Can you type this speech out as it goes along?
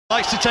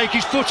Likes to take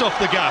his foot off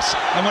the gas,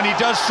 and when he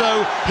does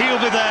so,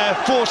 he'll be there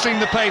forcing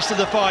the pace of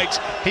the fight.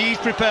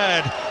 He's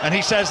prepared, and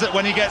he says that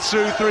when he gets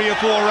through 3 or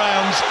 4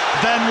 rounds,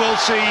 then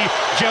we'll see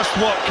just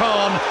what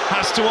Khan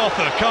has to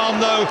offer. Khan,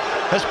 though,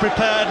 has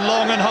prepared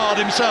long and hard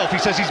himself. He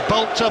says he's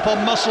bulked up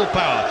on muscle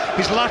power.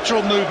 His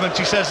lateral movement,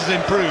 he says, has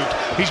improved.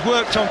 He's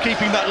worked on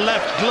keeping that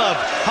left glove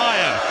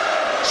higher,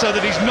 so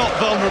that he's not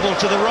vulnerable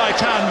to the right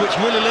hand, which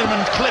Willie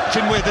Limon clipped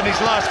him with in his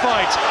last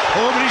fight.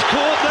 Oh, but he's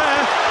caught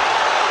there.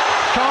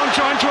 Khan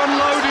trying to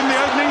unload in the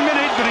opening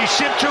minute, but he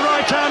shipped to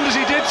right hand as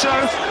he did so.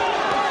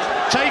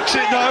 Takes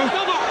it though.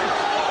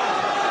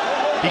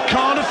 He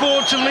can't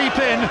afford to leap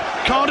in,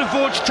 can't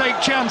afford to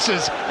take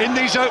chances in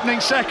these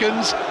opening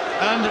seconds.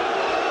 And,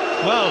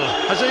 well,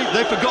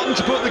 they've forgotten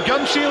to put the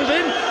gum shield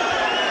in?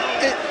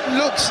 It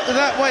looks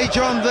that way,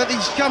 John, that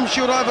his gum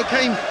shield either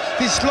came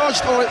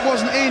dislodged or it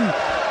wasn't in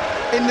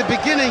the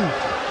beginning.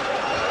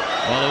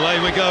 Well, away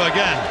we go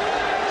again.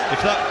 If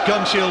that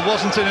gum shield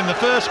wasn't in the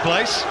first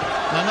place,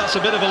 then that's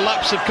a bit of a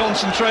lapse of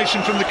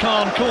concentration from the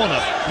Khan corner.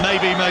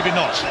 Maybe, maybe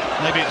not.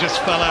 Maybe it just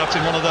fell out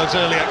in one of those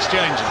early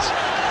exchanges.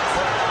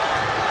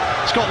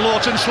 Scott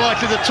Lawton,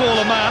 slightly the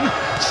taller man,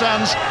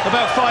 stands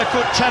about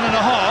 5'10.5".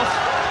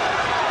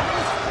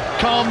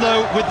 Khan,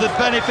 though, with the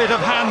benefit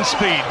of hand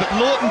speed, but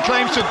Lawton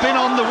claims to have been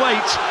on the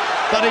weight.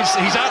 That is,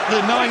 he's at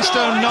the 9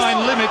 stone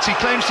 9 limit. He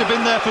claims to have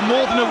been there for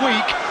more than a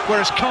week,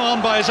 whereas Khan,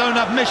 by his own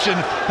admission,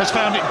 has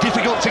found it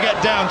difficult to get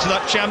down to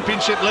that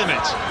championship limit.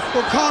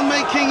 Well, Khan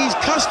making his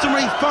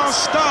customary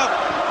fast start,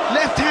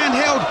 left hand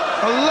held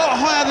a lot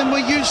higher than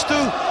we're used to,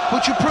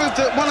 which will prove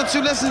that 1 or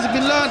 2 lessons have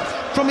been learnt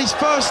from his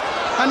first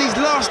and his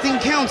last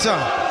encounter.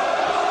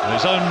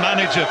 His own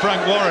manager,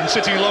 Frank Warren,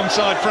 sitting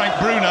alongside Frank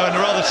Bruno in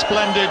a rather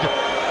splendid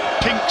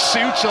pink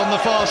suit on the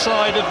far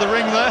side of the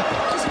ring there.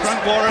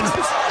 Frank Warren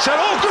said,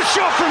 oh, good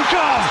shot from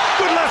Khan,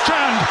 good left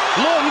hand.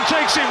 Lawton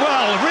takes it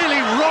well,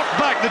 really rocked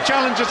back the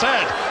challenger's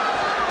head.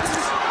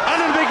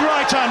 And a big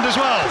right hand as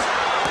well.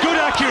 Good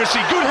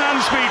accuracy, good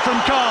hand speed from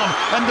Khan,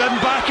 and then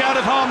back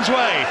out of harm's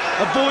way,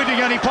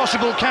 avoiding any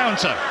possible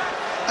counter.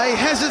 A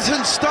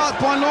hesitant start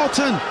by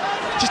Lawton,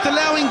 just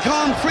allowing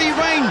Khan free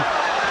rein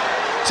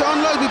to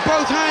unload with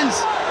both hands.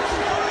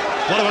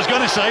 What I was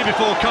going to say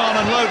before Khan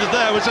unloaded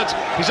there was that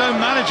his own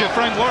manager,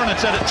 Frank Warren, had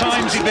said at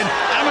times he'd been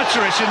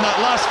amateurish in that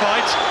last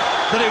fight,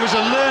 that it was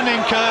a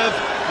learning curve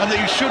and that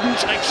you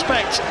shouldn't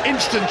expect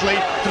instantly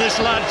for this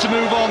lad to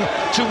move on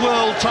to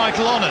world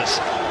title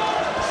honours.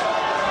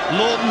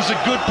 Lawton's a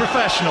good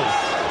professional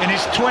in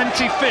his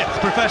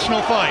 25th professional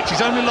fight.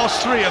 He's only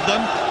lost 3 of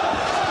them.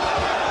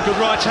 Good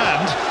right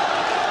hand.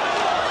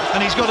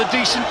 And he's got a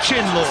decent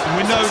chin, Lawton,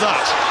 we know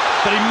that.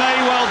 But it may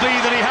well be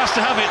that he has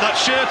to have it. That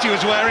shirt he was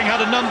wearing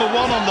had a number 1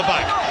 on the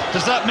back.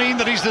 Does that mean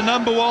that he's the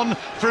number 1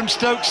 from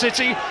Stoke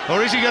City?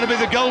 Or is he going to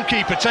be the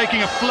goalkeeper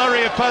taking a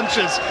flurry of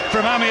punches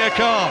from Amir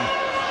Khan?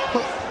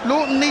 But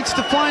Lawton needs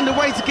to find a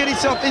way to get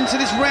himself into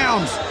this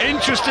round.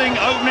 Interesting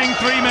opening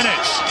 3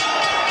 minutes.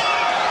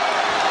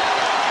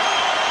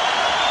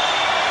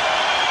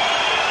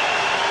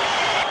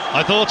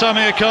 I thought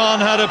Amir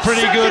Khan had a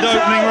pretty good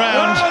opening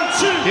round.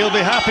 He'll be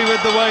happy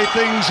with the way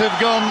things have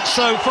gone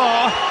so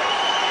far.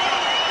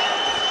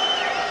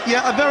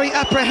 Yeah, a very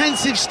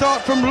apprehensive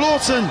start from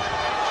Lawton,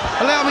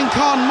 allowing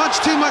Khan much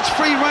too much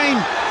free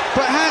rein,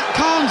 but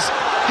Khan's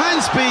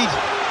hand speed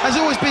has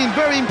always been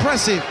very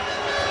impressive.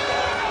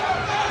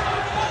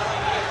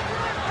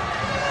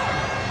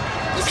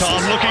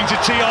 Khan looking to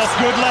tee off,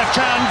 good left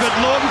hand, but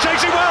Lawton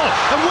takes it well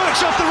and works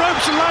off the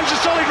ropes and lands a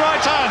solid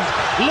right hand.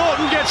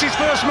 Lawton gets his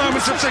first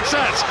moments of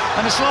success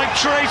and a slight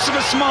trace of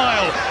a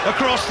smile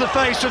across the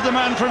face of the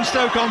man from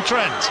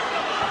Stoke-on-Trent.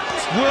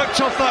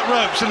 Worked off that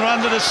ropes and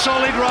landed a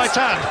solid right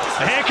hand.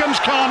 Here comes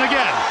Khan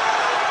again.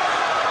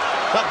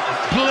 That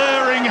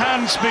blurring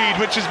hand speed,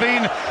 which has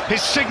been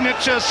his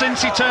signature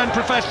since he turned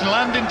professional,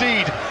 and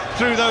indeed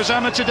through those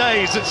amateur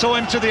days that saw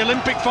him to the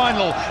Olympic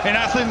final in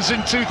Athens in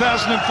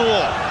 2004.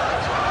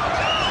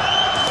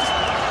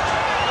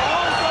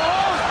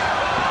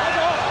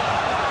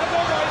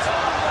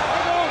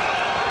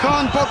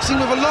 Khan boxing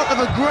with a lot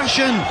of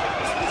aggression,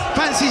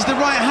 fancies the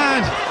right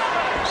hand.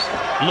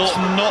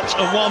 Lawton not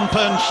a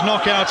one-punch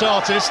knockout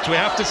artist, we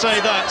have to say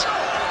that.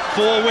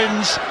 4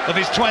 wins of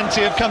his 20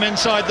 have come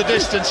inside the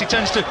distance. He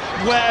tends to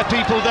wear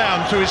people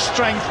down through his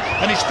strength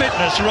and his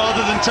fitness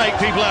rather than take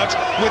people out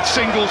with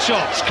single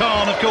shots.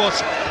 Khan, of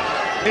course,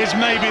 is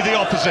maybe the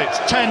opposite.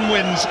 10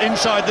 wins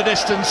inside the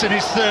distance in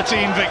his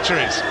 13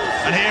 victories.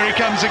 And here he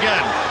comes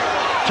again,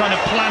 trying to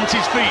plant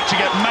his feet to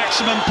get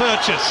maximum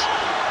purchase.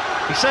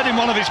 He said in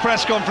one of his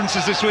press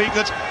conferences this week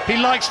that he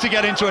likes to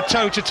get into a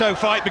toe-to-toe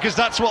fight because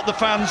that's what the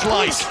fans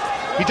like.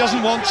 He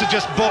doesn't want to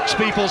just box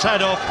people's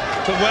head off,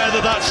 but whether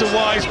that's a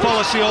wise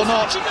policy or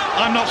not,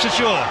 I'm not so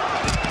sure.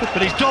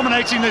 But he's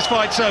dominating this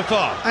fight so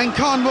far. And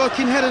Khan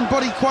working head and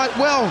body quite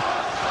well.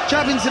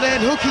 Jabbing to the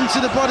head, hooking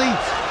to the body,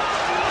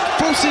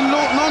 forcing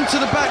Lawton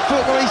onto the back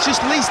foot where he's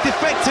just least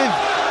effective.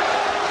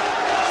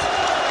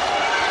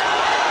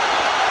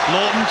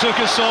 Lawton took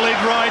a solid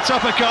right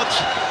uppercut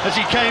as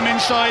he came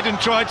inside and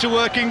tried to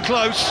work in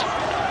close.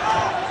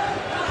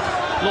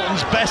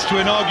 Lawton's best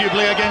win,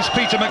 arguably, against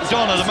Peter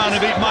McDonough, the man who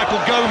beat Michael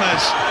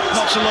Gomez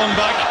not so long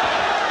back.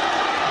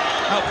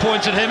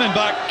 Outpointed him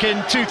back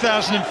in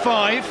 2005.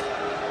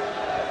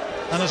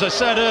 And as I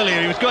said earlier,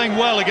 he was going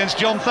well against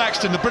John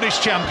Thaxton, the British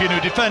champion who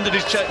defended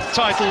his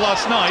title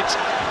last night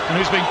and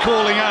who's been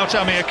calling out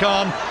Amir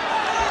Khan.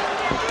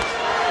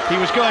 He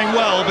was going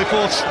well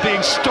before being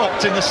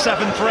stopped in the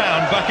 7th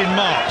round back in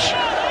March.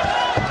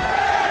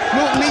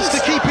 Lawton needs to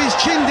keep his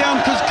chin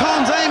down because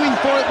Khan's aiming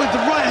for it with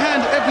the right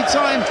hand every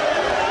time.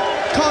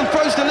 Khan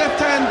throws the left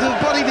hand to the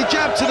body, the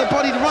jab to the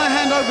body, the right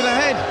hand over the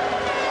head.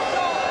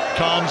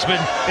 Khan's been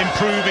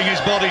improving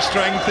his body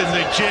strength in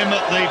the gym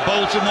at the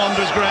Bolton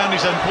Wanderers ground.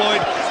 He's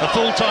employed a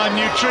full-time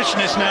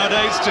nutritionist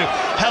nowadays to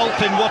help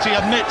in what he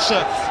admits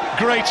are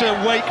greater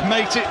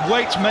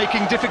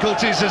weight-making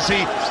difficulties as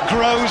he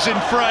grows in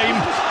frame.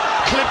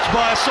 Clipped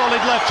by a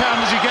solid left hand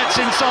as he gets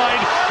inside,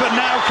 but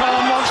now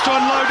Khan wants to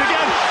unload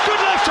again.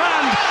 Good left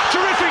hand,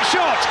 terrific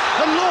shot,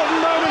 and Lawton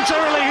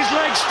momentarily, his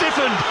legs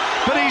stiffened,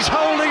 but he's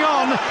holding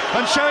on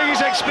and showing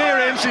his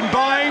experience in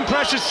buying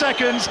precious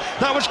seconds.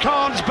 That was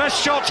Khan's best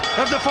shot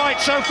of the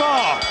fight so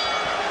far.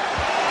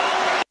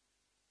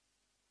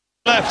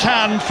 Left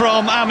hand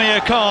from Amir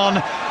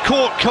Khan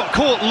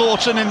caught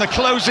Lawton in the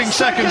closing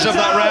seconds of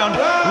that round,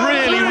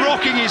 really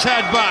rocking his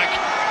head back.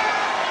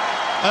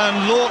 And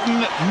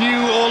Lawton knew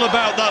all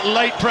about that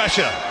late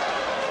pressure.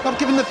 I've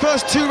given the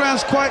first 2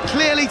 rounds quite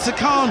clearly to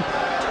Khan.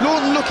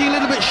 Lawton looking a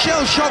little bit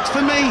shell-shocked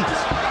for me.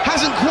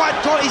 Hasn't quite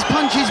got his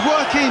punches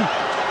working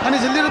and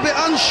is a little bit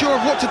unsure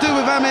of what to do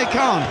with Amir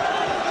Khan.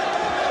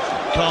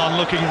 Khan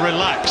looking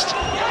relaxed.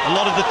 A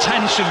lot of the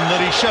tension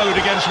that he showed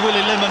against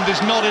Willie Limond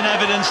is not in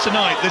evidence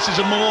tonight. This is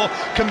a more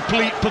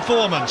complete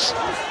performance.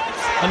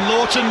 And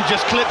Lawton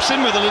just clips him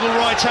with a little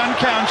right-hand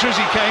counter as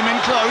he came in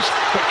close,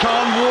 but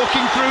Khan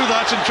walking through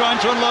that and trying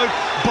to unload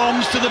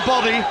bombs to the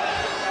body.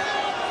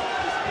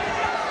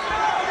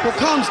 But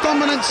Khan's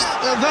dominance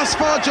thus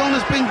far, John,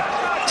 has been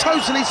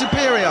totally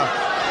superior.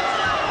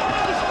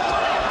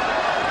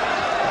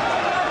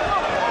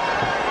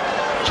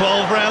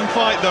 12-round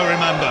fight though,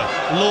 remember.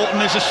 Lawton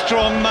is a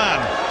strong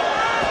man.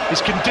 His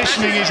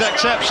conditioning is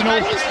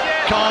exceptional.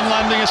 Khan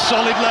landing a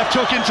solid left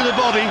hook into the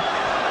body.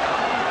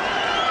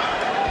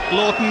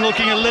 Lawton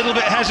looking a little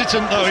bit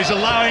hesitant though. He's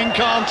allowing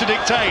Khan to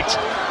dictate.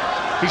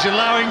 He's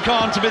allowing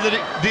Khan to be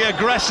the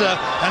aggressor,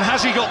 and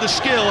has he got the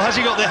skill, has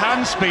he got the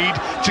hand speed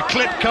to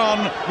clip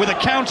Khan with a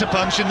counter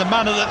punch in the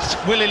manner that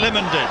Willie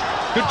Limond did?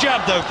 Good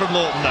jab though from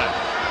Lawton there.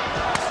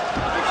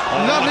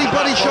 Oh, lovely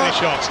body shot.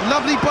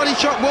 Lovely body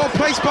shot, well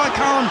placed by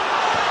Khan.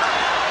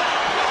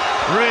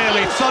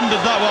 Really thundered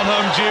that one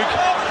home, Duke.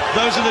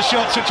 Those are the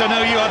shots which I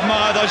know you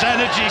admire, those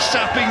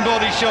energy-sapping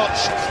body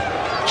shots,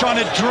 trying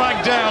to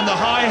drag down the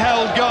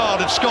high-held guard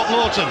of Scott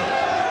Lawton.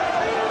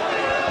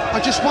 I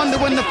just wonder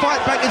when the fight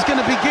back is going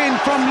to begin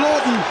from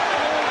Lawton.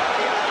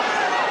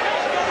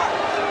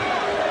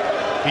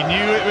 He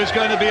knew it was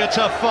going to be a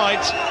tough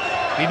fight.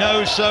 He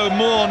knows so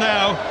more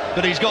now,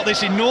 but he's got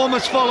this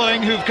enormous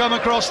following who've come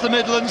across the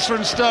Midlands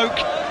from Stoke,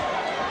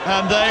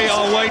 and they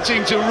are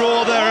waiting to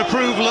roar their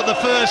approval at the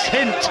first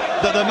hint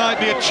that there might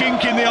be a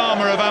chink in the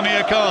armour of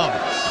Amir Khan.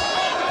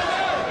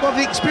 Well,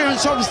 the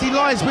experience obviously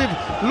lies with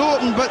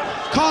Lawton, but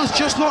Khan's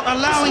just not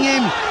allowing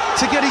him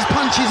to get his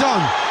punches on.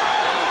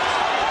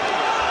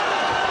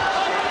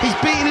 He's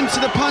beating him to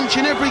the punch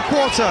in every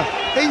quarter,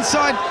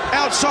 inside,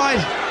 outside.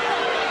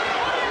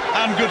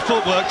 And good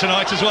footwork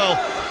tonight as well.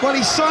 Well,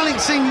 he's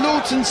silencing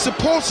Lawton's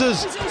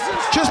supporters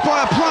just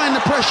by applying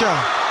the pressure.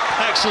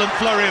 Excellent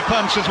flurry of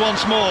punches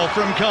once more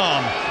from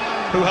Khan,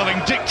 who,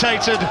 having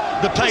dictated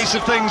the pace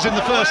of things in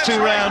the first 2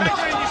 rounds,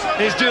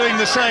 is doing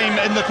the same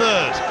in the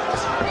 3rd.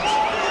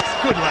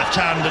 Good left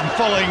hand and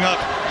following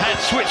up, head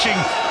switching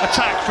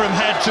attack from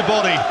head to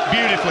body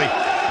beautifully.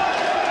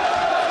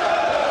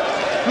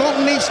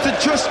 Lawton needs to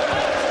just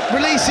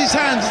release his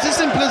hands. It's as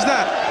simple as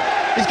that.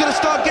 He's got to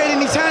start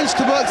getting his hands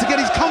to work to get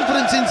his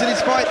confidence into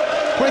this fight,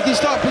 where he can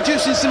start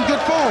producing some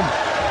good form.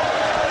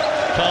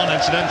 Khan,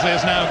 incidentally,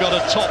 has now got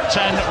a top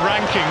 10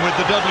 ranking with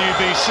the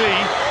WBC.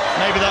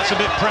 Maybe that's a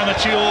bit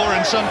premature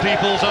in some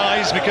people's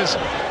eyes because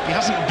he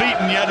hasn't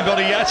beaten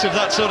anybody yet of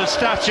that sort of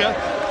stature,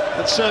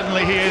 but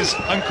certainly he is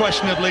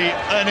unquestionably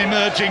an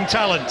emerging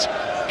talent.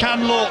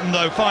 Can Lawton,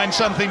 though, find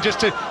something just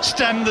to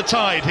stem the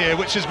tide here,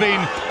 which has been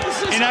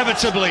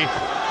inevitably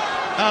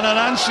and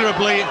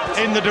unanswerably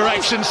in the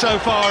direction so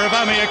far of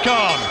Amir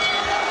Khan?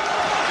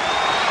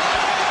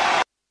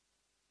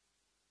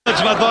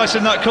 Some advice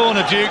in that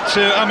corner, Duke,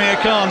 to Amir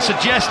Khan,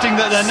 suggesting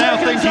that they're now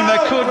thinking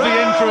they could be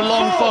in for a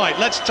long fight.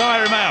 Let's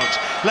tire him out.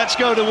 Let's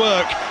go to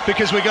work,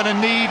 because we're going to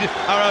need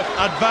our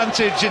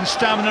advantage in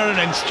stamina and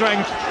in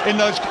strength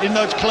in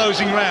those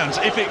closing rounds,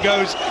 if it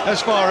goes as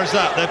far as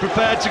that. They're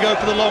prepared to go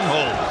for the long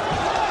haul.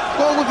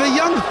 Well, with a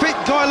young, fit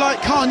guy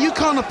like Khan, you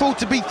can't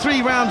afford to be 3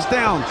 rounds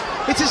down.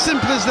 It's as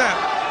simple as that.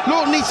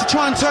 Lawton needs to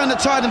try and turn the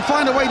tide and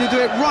find a way to do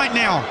it right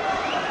now.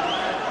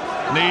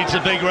 Needs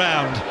a big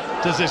round.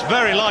 Does this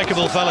very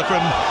likeable fella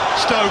from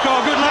Stoke. Oh,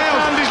 good left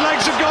hand, his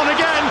legs have gone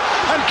again,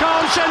 and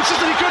Khan senses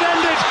that he could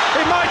end it.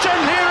 It might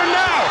end here and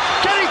now.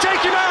 Can he take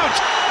him out?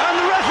 And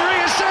the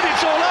referee has said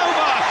it's all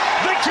over.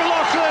 Victor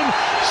Lawton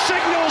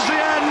signals the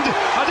end.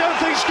 I don't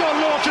think Scott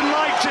Lawton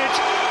liked it,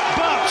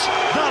 but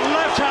that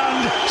left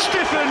hand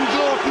stiffened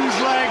Lawton's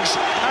legs,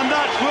 and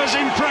that was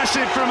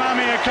impressive from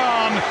Amir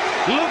Khan.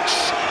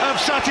 Looks of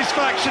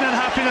satisfaction and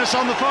happiness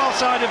on the far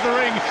side of the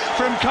ring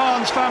from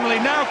Khan's family,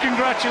 now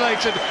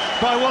congratulated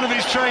by one of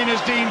his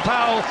trainers, Dean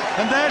Powell.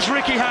 And there's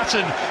Ricky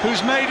Hatton,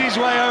 who's made his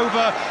way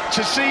over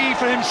to see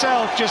for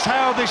himself just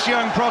how this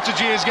young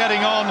prodigy is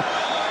getting on.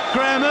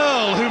 Graham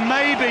Earl, who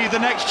may be the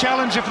next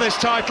challenger for this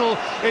title,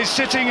 is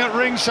sitting at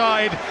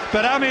ringside.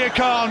 But Amir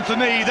Khan, for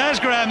me, there's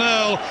Graham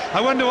Earl.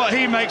 I wonder what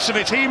he makes of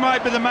it. He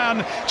might be the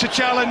man to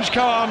challenge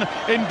Khan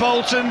in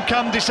Bolton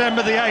come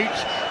December the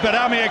 8th. But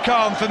Amir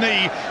Khan, for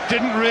me,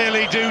 didn't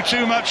really do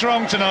too much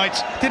wrong tonight.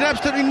 Did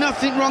absolutely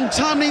nothing wrong.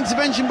 Timely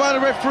intervention by the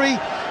referee.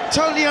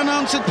 Totally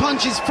unanswered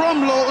punches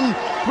from Lawton.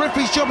 The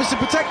referee's job is to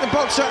protect the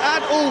boxer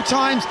at all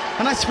times,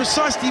 and that's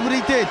precisely what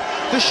he did.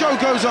 The show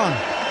goes on.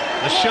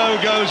 The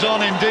show goes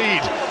on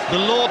indeed. The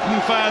Lawton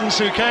fans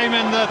who came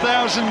in their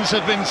thousands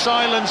have been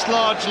silenced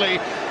largely.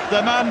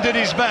 The man did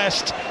his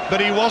best,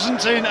 but he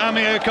wasn't in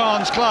Amir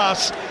Khan's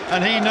class,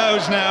 and he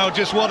knows now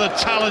just what a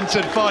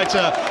talented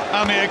fighter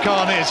Amir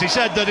Khan is. He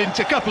said that in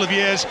a couple of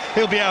years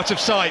he'll be out of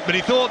sight, but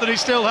he thought that he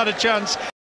still had a chance.